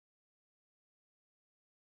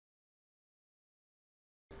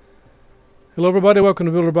Hello everybody, welcome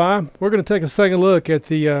to Builder Buy. We're going to take a second look at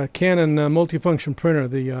the Canon multifunction printer,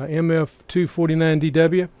 the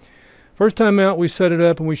MF249dw. First time out we set it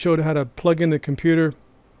up and we showed how to plug in the computer.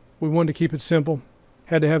 We wanted to keep it simple.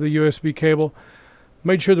 Had to have the USB cable.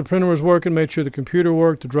 Made sure the printer was working, made sure the computer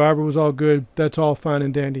worked, the driver was all good. That's all fine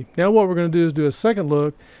and dandy. Now what we're going to do is do a second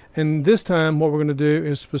look, and this time what we're going to do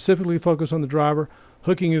is specifically focus on the driver,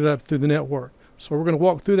 hooking it up through the network. So we're going to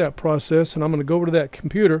walk through that process, and I'm going to go over to that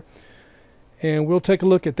computer and we'll take a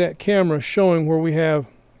look at that camera showing where we have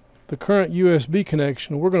the current USB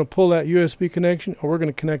connection. We're going to pull that USB connection, or we're going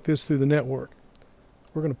to connect this through the network.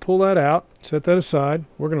 We're going to pull that out, set that aside.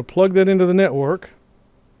 We're going to plug that into the network.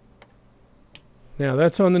 Now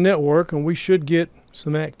that's on the network and we should get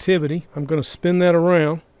some activity. I'm going to spin that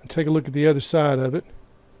around and take a look at the other side of it.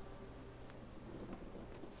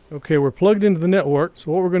 Okay, we're plugged into the network.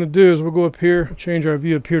 So what we're going to do is we'll go up here, change our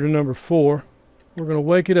view up here to number 4. We're going to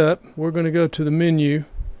wake it up. We're going to go to the menu.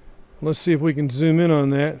 Let's see if we can zoom in on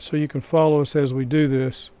that so you can follow us as we do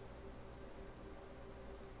this.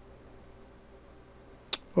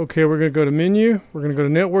 Okay, we're going to go to menu. We're going to go to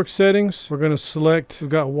network settings. We're going to select, we've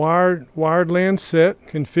got wired LAN set,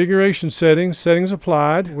 configuration settings, settings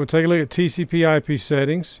applied. We'll take a look at TCP IP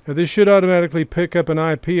settings. Now this should automatically pick up an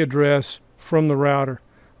IP address from the router,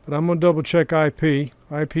 but I'm going to double check IP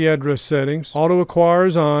address settings. Auto acquire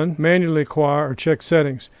is on, manually acquire or check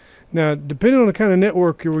settings. Now depending on the kind of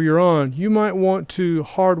network you're on, you might want to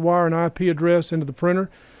hardwire an IP address into the printer.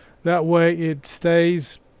 That way it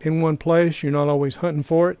stays in one place. You're not always hunting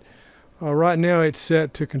for it. Right now it's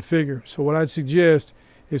set to configure. So what I'd suggest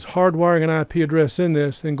is hardwiring an IP address in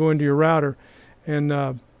this, then going to your router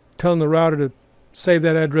and telling the router to save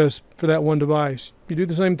that address for that one device. You do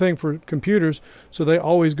the same thing for computers, so they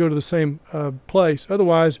always go to the same place.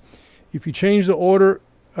 Otherwise, if you change the order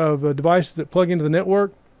of devices that plug into the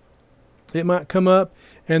network, it might come up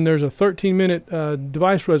and there's a 13-minute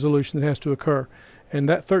device resolution that has to occur. And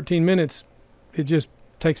that 13 minutes, it just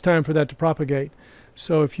takes time for that to propagate.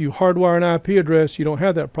 So if you hardwire an IP address, you don't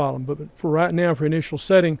have that problem. But for right now, for initial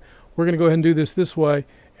setting, we're going to go ahead and do this way,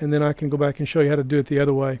 and then I can go back and show you how to do it the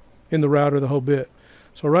other way in the router, the whole bit.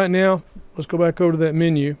 So right now, let's go back over to that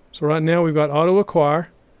menu. So right now we've got auto acquire,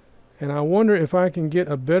 and I wonder if I can get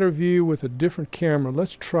a better view with a different camera.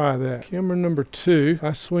 Let's try that. Camera number 2,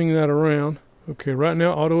 I swing that around. Okay, right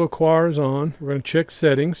now auto acquire is on. We're going to check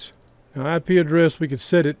settings. Now IP address, we could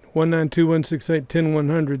set it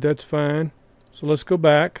 192.168.10.100. That's fine. So let's go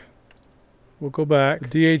back. We'll go back.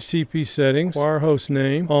 DHCP settings, acquire host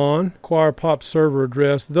name on, acquire POP server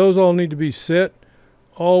address. Those all need to be set.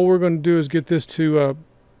 All we're going to do is get this to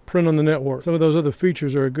print on the network. Some of those other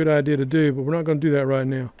features are a good idea to do, but we're not going to do that right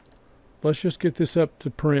now. Let's just get this up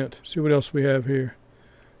to print. See what else we have here.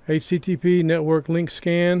 HTTP network link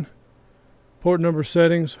scan, port number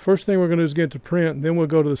settings. First thing we're going to do is get it to print, then we'll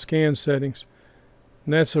go to the scan settings.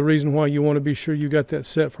 And that's the reason why you want to be sure you got that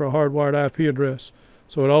set for a hardwired IP address,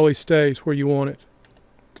 so it always stays where you want it.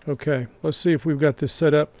 Okay, let's see if we've got this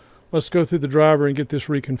set up. Let's go through the driver and get this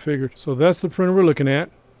reconfigured. So that's the printer we're looking at.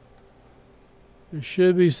 There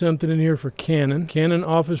should be something in here for Canon. Canon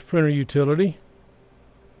Office Printer Utility.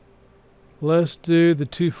 Let's do the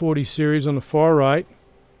 240 series on the far right.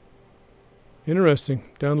 Interesting.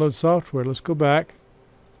 Download software. Let's go back.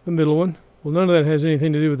 The middle one. Well, none of that has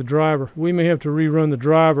anything to do with the driver. We may have to rerun the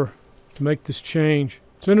driver to make this change.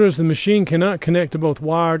 So notice the machine cannot connect to both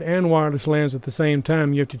wired and wireless LANs at the same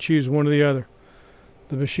time. You have to choose one or the other.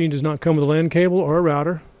 The machine does not come with a LAN cable or a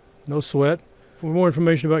router. No sweat. For more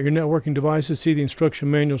information about your networking devices, see the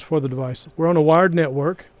instruction manuals for the devices. We're on a wired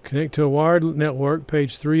network. Connect to a wired network,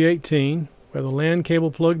 page 318. We have the LAN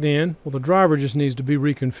cable plugged in. Well, the driver just needs to be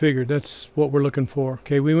reconfigured. That's what we're looking for.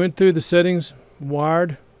 Okay, we went through the settings,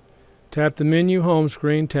 wired. Tap the menu home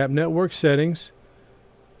screen, tap network settings,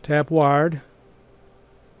 tap wired.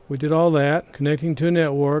 We did all that. Connecting to a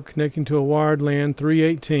network, connecting to a wired LAN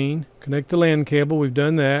 318. Connect the LAN cable, we've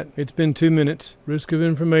done that. It's been 2 minutes. Risk of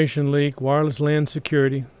information leak, wireless LAN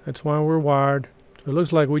security. That's why we're wired. So it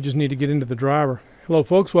looks like we just need to get into the driver. Hello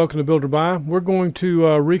folks, welcome to Builder Buy. We're going to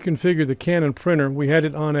reconfigure the Canon printer. We had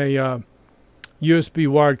it on a USB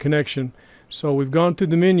wired connection. So we've gone through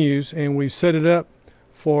the menus and we've set it up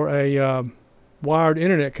for a wired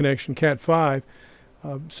internet connection, Cat5.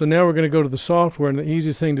 So now we're going to go to the software, and the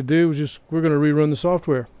easiest thing to do is we're going to rerun the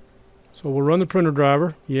software. So we'll run the printer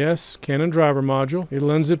driver. Yes, Canon driver module. It'll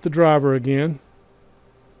unzip the driver again.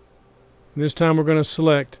 And this time we're going to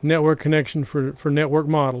select network connection for network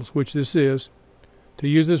models, which this is. To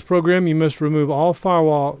use this program, you must remove all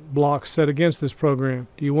firewall blocks set against this program.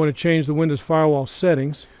 Do you want to change the Windows firewall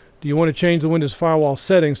settings? Do you want to change the Windows Firewall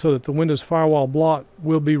settings so that the Windows Firewall block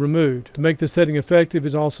will be removed? To make this setting effective,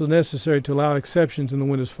 it's also necessary to allow exceptions in the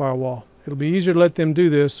Windows Firewall. It'll be easier to let them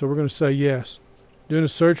do this, so we're going to say yes. Doing a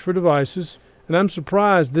search for devices. And I'm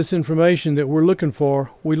surprised this information that we're looking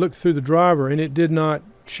for, we looked through the driver and it did not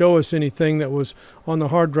show us anything that was on the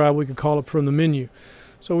hard drive we could call up from the menu.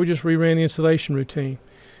 So we just reran the installation routine.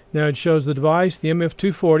 Now it shows the device, the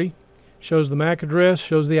MF240, shows the MAC address,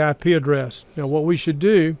 shows the IP address. Now what we should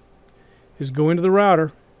do is go into the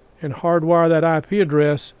router and hardwire that IP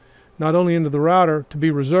address not only into the router to be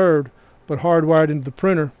reserved, but hardwired into the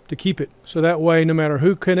printer to keep it. So that way, no matter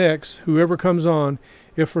who connects, whoever comes on,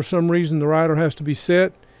 if for some reason the router has to be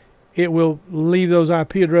set, it will leave those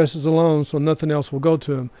IP addresses alone so nothing else will go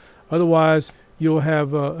to them. Otherwise, you'll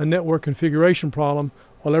have a network configuration problem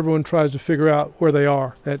while everyone tries to figure out where they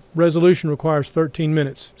are. That resolution requires 13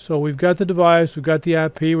 minutes. So we've got the device, we've got the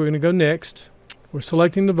IP, we're going to go next. We're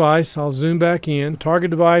selecting device, I'll zoom back in.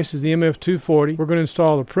 Target device is the MF240. We're going to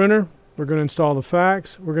install the printer, we're going to install the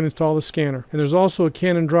fax, we're going to install the scanner. And there's also a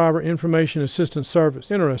Canon Driver Information Assistance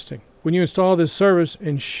Service. Interesting. When you install this service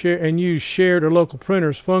and use shared or local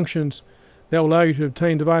printers, functions that will allow you to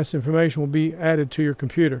obtain device information will be added to your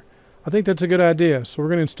computer. I think that's a good idea, so we're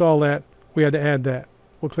going to install that. We had to add that.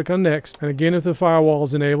 We'll click on next. And again, if the firewall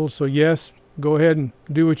is enabled, so yes, go ahead and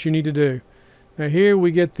do what you need to do. Now here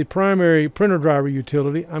we get the primary printer driver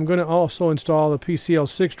utility. I'm going to also install the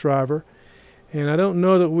PCL6 driver. And I don't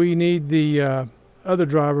know that we need the other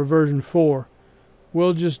driver, version 4.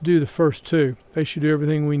 We'll just do the first two. They should do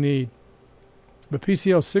everything we need. But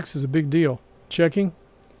PCL6 is a big deal. Checking.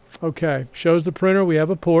 Okay, shows the printer. We have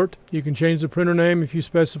a port. You can change the printer name if you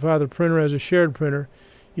specify the printer as a shared printer.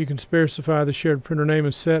 You can specify the shared printer name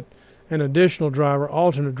and set an additional driver,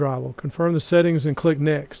 alternate driver. Confirm the settings and click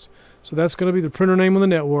next. So that's going to be the printer name on the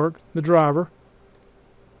network, the driver.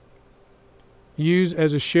 Use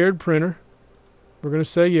as a shared printer. We're going to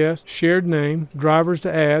say yes. Shared name. Drivers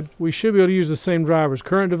to add. We should be able to use the same drivers.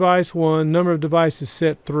 Current device 1. Number of devices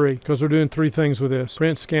set 3. Because we're doing 3 things with this.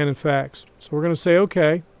 Print, scan, and fax. So we're going to say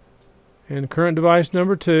OK. And current device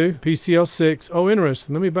number 2. PCL6. Oh,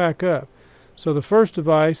 interesting. Let me back up. So the first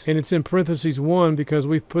device, and it's in parentheses 1 because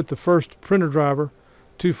we've put the first printer driver,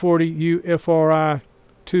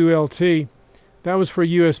 240UFRI2LT. That was for a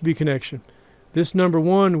USB connection. This number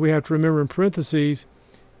 1, we have to remember in parentheses,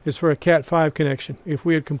 is for a Cat5 connection. If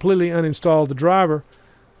we had completely uninstalled the driver,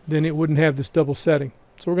 then it wouldn't have this double setting.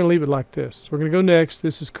 So we're going to leave it like this. So we're going to go next.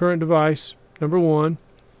 This is current device number 1.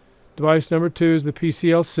 Device number 2 is the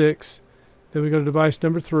PCL6. Then we go to device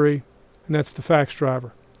number 3, and that's the fax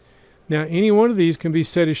driver. Now any one of these can be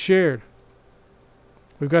set as shared.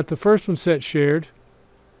 We've got the first one set shared.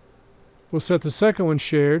 We'll set the second one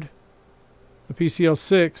shared, the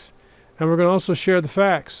PCL6, and we're going to also share the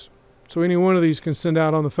fax. So any one of these can send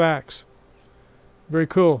out on the fax. Very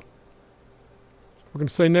cool. We're going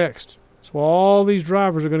to say next. So all these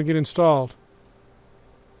drivers are going to get installed.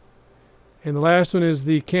 And the last one is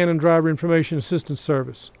the Canon Driver Information Assistance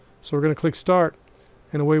Service. So we're going to click Start,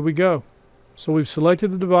 and away we go. So we've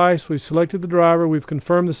selected the device, we've selected the driver, we've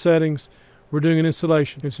confirmed the settings. We're doing an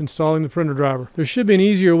installation. It's installing the printer driver. There should be an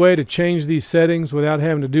easier way to change these settings without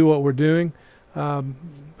having to do what we're doing.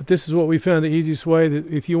 But this is what we found the easiest way,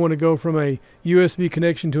 that if you want to go from a USB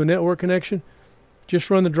connection to a network connection, just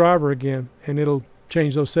run the driver again and it'll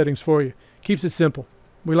change those settings for you. Keeps it simple.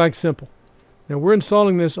 We like simple. Now we're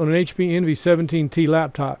installing this on an HP Envy 17T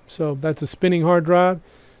laptop. So that's a spinning hard drive.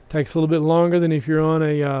 Takes a little bit longer than if you're on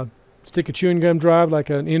a stick of chewing gum drive like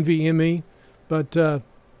an NVMe, but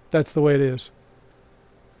that's the way it is.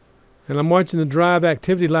 And I'm watching the drive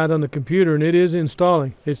activity light on the computer, and it is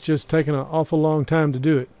installing. It's just taking an awful long time to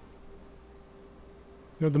do it.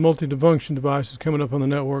 You know, the multi-function device is coming up on the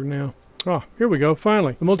network now. Ah, here we go,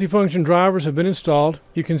 finally. The multifunction drivers have been installed.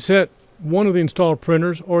 You can set one of the installed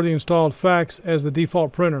printers or the installed fax as the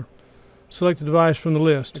default printer. Select the device from the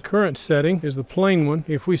list. The current setting is the plain one.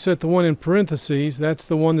 If we set the one in parentheses, that's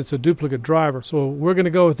the one that's a duplicate driver. So we're going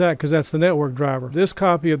to go with that because that's the network driver. This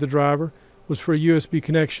copy of the driver was for a USB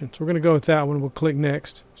connection. So we're going to go with that one. We'll click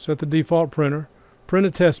Next. Set the default printer. Print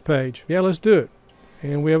a test page. Yeah, let's do it.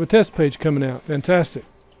 And we have a test page coming out. Fantastic.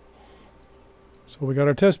 So we got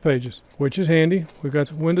our test pages, which is handy. We've got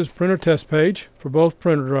the Windows printer test page for both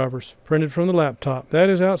printer drivers, printed from the laptop. That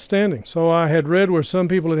is outstanding. So I had read where some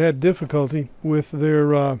people had difficulty with their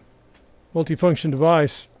multifunction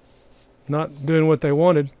device not doing what they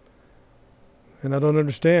wanted. And I don't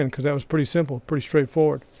understand, because that was pretty simple, pretty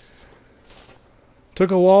straightforward.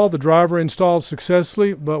 Took a while. The driver installed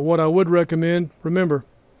successfully, but what I would recommend, remember,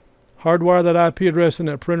 hardwire that IP address in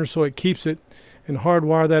that printer so it keeps it. and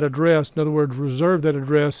hardwire that address. In other words, reserve that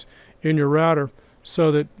address in your router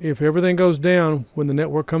so that if everything goes down, when the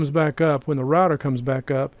network comes back up, when the router comes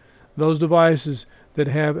back up, those devices that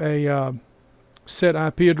have a set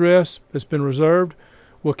IP address that's been reserved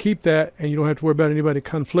will keep that, and you don't have to worry about anybody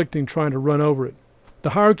conflicting trying to run over it.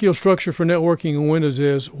 The hierarchical structure for networking in Windows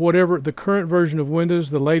is whatever the current version of Windows,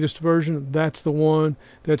 the latest version, that's the one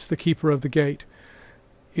that's the keeper of the gate.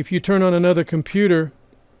 If you turn on another computer,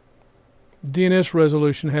 DNS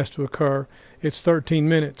resolution has to occur. It's 13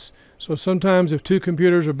 minutes. So sometimes if two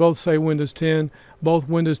computers are both, say, Windows 10, both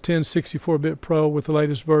Windows 10 64-bit Pro with the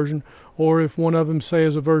latest version, or if one of them, say,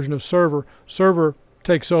 is a version of server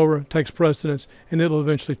takes over, takes precedence, and it'll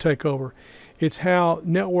eventually take over. It's how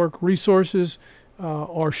network resources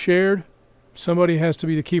are shared. Somebody has to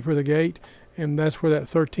be the keeper of the gate, and that's where that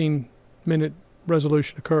 13-minute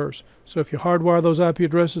resolution occurs. So if you hardwire those IP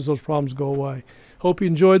addresses, those problems go away. Hope you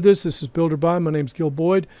enjoyed this. This is Builder By. My name's Gil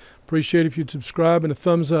Boyd. Appreciate if you'd subscribe and a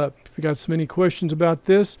thumbs up. If you got some any questions about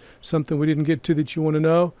this, something we didn't get to that you want to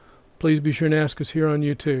know, please be sure and ask us here on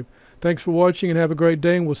YouTube. Thanks for watching and have a great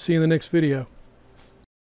day, and we'll see you in the next video.